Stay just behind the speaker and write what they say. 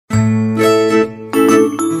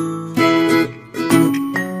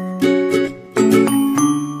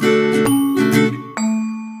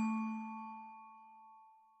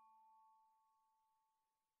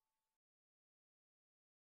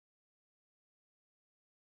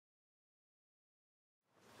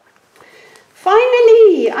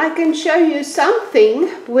Finally, I can show you something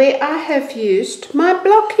where I have used my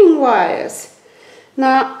blocking wires.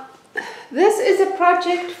 Now, this is a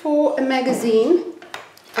project for a magazine.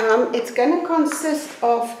 It's going to consist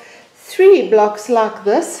of 3 blocks like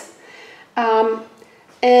this.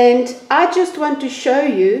 And I just want to show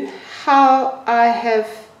you how I have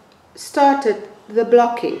started the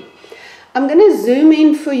blocking. I'm going to zoom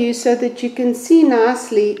in for you so that you can see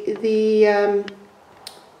nicely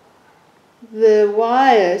the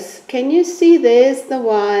wires. Can you see? There's the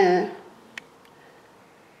wire.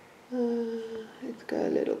 Let's go a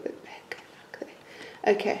little bit back.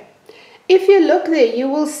 Okay. If you look there, you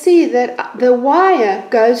will see that the wire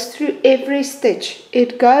goes through every stitch.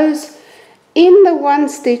 It goes in the one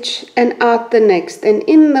stitch and out the next, and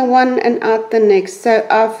in the one and out the next. So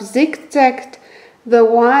I've zigzagged the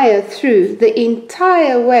wire through the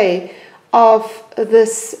entire way of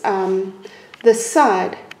this this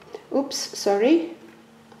side. Oops, sorry.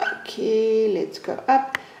 Okay, let's go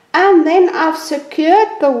up. And then I've secured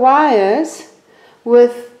the wires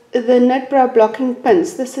with the Knitpro blocking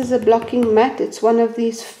pins. This is a blocking mat. It's one of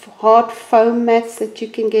these hard foam mats that you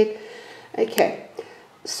can get. Okay,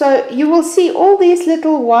 so you will see all these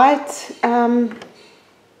little white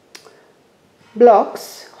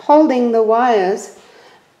blocks holding the wires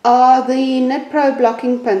are the Knitpro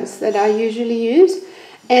blocking pins that I usually use.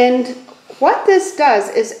 And what this does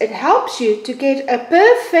is it helps you to get a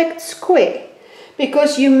perfect square,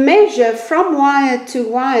 because you measure from wire to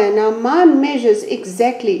wire. Now mine measures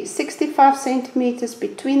exactly 65 centimeters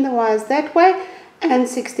between the wires that way and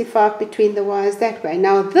 65 between the wires that way.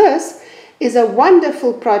 Now this is a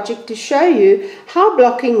wonderful project to show you how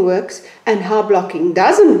blocking works and how blocking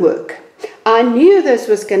doesn't work. I knew this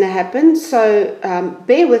was going to happen, so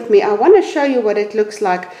bear with me. I want to show you what it looks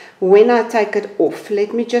like when I take it off.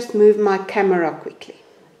 Let me just move my camera quickly.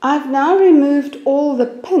 I've now removed all the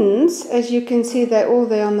pins. As you can see, they're all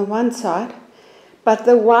there on the one side, but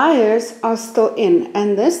the wires are still in,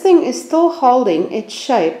 and this thing is still holding its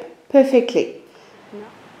shape perfectly.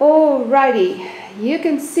 Alrighty, you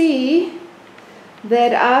can see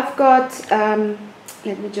that I've got,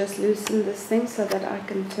 let me just loosen this thing so that I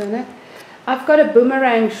can turn it. I've got a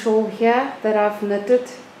boomerang shawl here that I've knitted.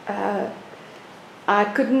 I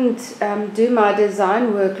couldn't do my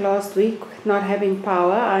design work last week, not having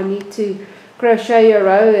power. I need to crochet a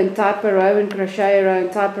row and type a row and crochet a row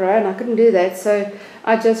and type a row, and I couldn't do that. So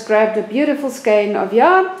I just grabbed a beautiful skein of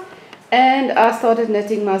yarn and I started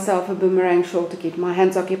knitting myself a boomerang shawl to keep my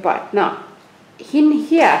hands occupied. Now, in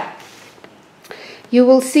here, you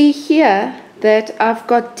will see here that I've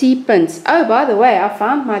got T-pins. Oh, by the way, I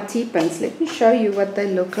found my T-pins. Let me show you what they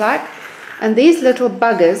look like. And these little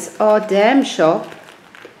buggers are damn sharp.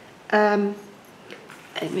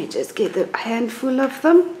 Let me just get a handful of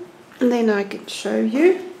them, and then I can show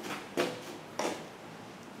you.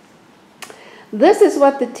 This is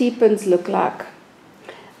what the T-pins look like.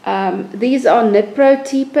 These are Knitpro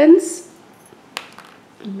T-pins.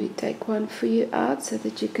 Let me take one for you out so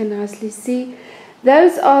that you can nicely see.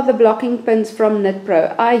 Those are the blocking pins from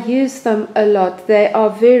Knitpro. I use them a lot. They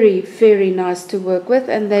are very, very nice to work with,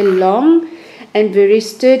 and they're long and very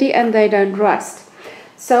sturdy, and they don't rust.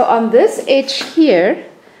 So on this edge here,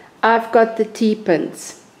 I've got the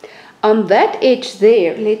T-pins. On that edge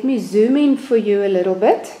there, let me zoom in for you a little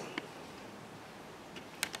bit.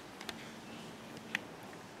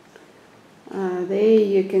 There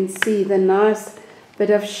you can see the nice bit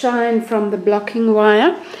of shine from the blocking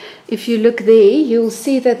wire. If you look there, you'll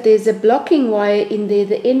see that there's a blocking wire in there.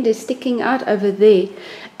 The end is sticking out over there.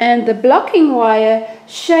 And the blocking wire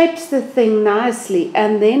shapes the thing nicely.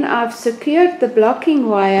 And then I've secured the blocking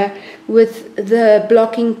wire with the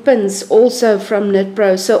blocking pins also from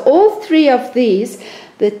Knitpro. So all 3 of these,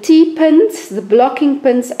 the T-pins, the blocking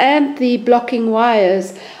pins, and the blocking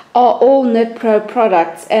wires, are all Knitpro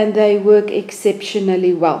products, and they work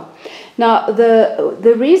exceptionally well. Now,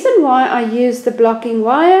 the reason why I use the blocking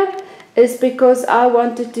wire is because I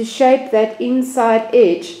wanted to shape that inside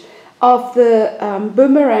edge of the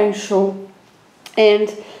boomerang shawl.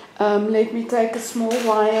 And let me take a small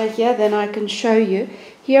wire here, then I can show you.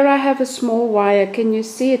 Here I have a small wire. Can you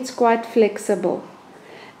see? It's quite flexible.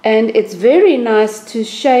 And it's very nice to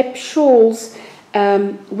shape shawls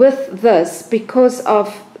with this, because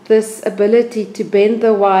of this ability to bend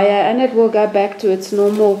the wire, and it will go back to its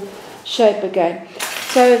normal shape again.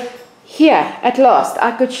 So here, at last,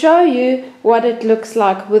 I could show you what it looks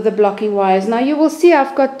like with the blocking wires. Now you will see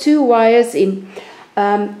I've got 2 wires in.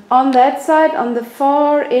 On that side, on the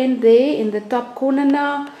far end there, in the top corner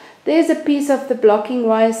now, there's a piece of the blocking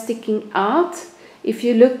wire sticking out. if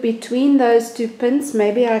you look between those two pins,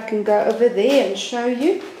 maybe I can go over there and show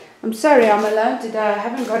you. I'm sorry, I'm alone today, I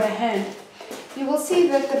haven't got a hand. You will see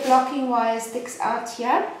that the blocking wire sticks out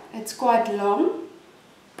here. It's quite long.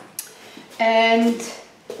 And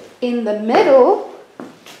in the middle,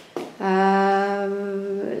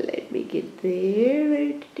 let me get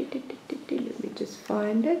there. Let me just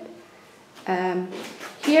find it.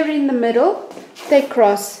 Here in the middle, they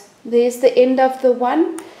cross. There's the end of the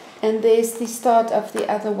one, and there's the start of the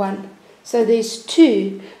other one. So there's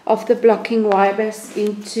two of the blocking wires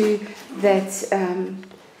into that,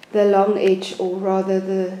 the long edge, or rather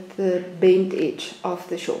the bent edge of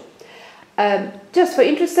the shawl. Just for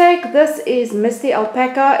interest sake, this is Misty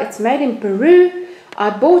Alpaca. It's made in Peru. I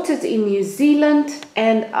bought it in New Zealand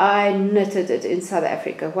and I knitted it in South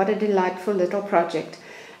Africa. What a delightful little project.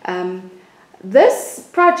 This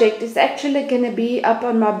project is actually going to be up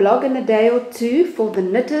on my blog in a day or two for the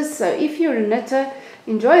knitters. So if you're a knitter,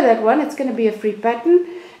 enjoy that one. It's going to be a free pattern.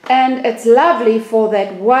 And it's lovely for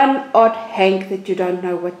that one odd hank that you don't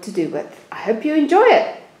know what to do with. I hope you enjoy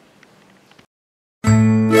it.